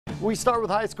We start with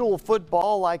high school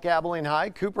football. Like Abilene High,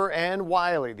 Cooper and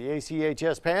Wiley, the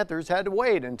ACHS Panthers had to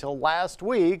wait until last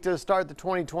week to start the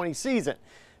 2020 season.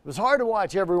 It was hard to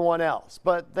watch everyone else,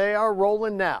 but they are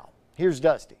rolling now. Here's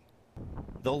Dusty.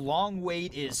 The long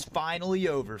wait is finally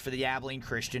over for the Abilene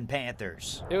Christian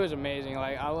Panthers. It was amazing.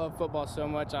 I love football so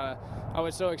much. I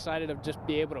was so excited to just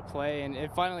be able to play, and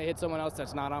it finally hit someone else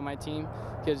that's not on my team,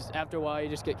 because after a while you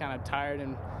just get kind of tired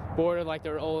and bored of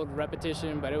their old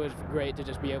repetition, but it was great to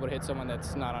just be able to hit someone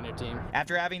that's not on your team.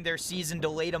 After having their season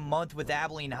delayed a month with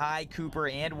Abilene High, Cooper,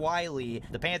 and Wiley,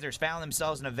 the Panthers found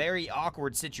themselves in a very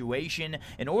awkward situation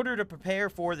in order to prepare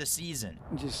for the season.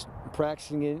 Just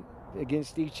practicing it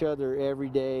against each other every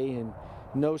day, and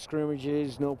no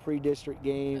scrimmages, no pre-district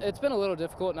games. It's been a little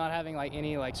difficult not having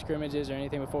any scrimmages or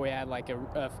anything before we had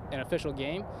an official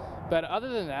game. But other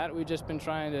than that, we've just been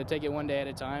trying to take it one day at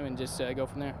a time and just go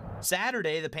from there.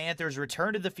 Saturday, the Panthers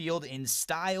returned to the field in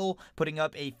style, putting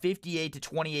up a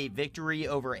 58-28 victory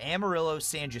over Amarillo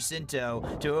San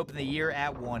Jacinto to open the year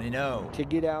at 1-0. To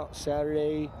get out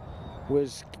Saturday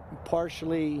was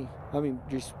partially,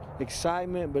 just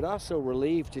excitement, but also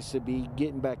relief just to be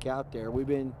getting back out there. We've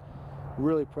been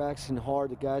really practicing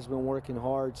hard. The guys have been working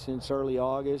hard since early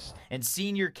August. And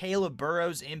senior Caleb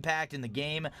Burrows' impact in the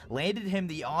game landed him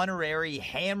the honorary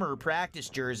Hammer practice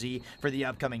jersey for the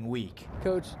upcoming week.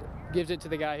 Coach gives it to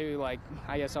the guy who, I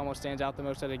guess, almost stands out the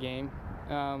most of the game.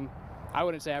 I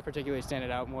wouldn't say I particularly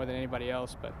stand out more than anybody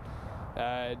else, but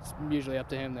it's usually up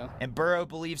to him, though. And Burrow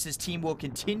believes his team will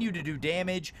continue to do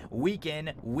damage week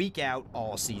in, week out,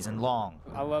 all season long.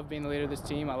 I love being the leader of this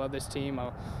team. I love this team.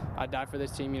 I die for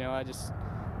this team.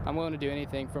 I'm willing to do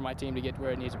anything for my team to get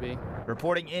where it needs to be.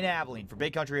 Reporting in Abilene for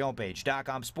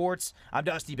BigCountryHomepage.com Sports, I'm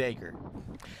Dusty Baker.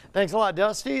 Thanks a lot,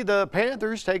 Dusty. The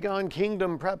Panthers take on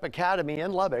Kingdom Prep Academy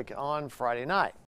in Lubbock on Friday night.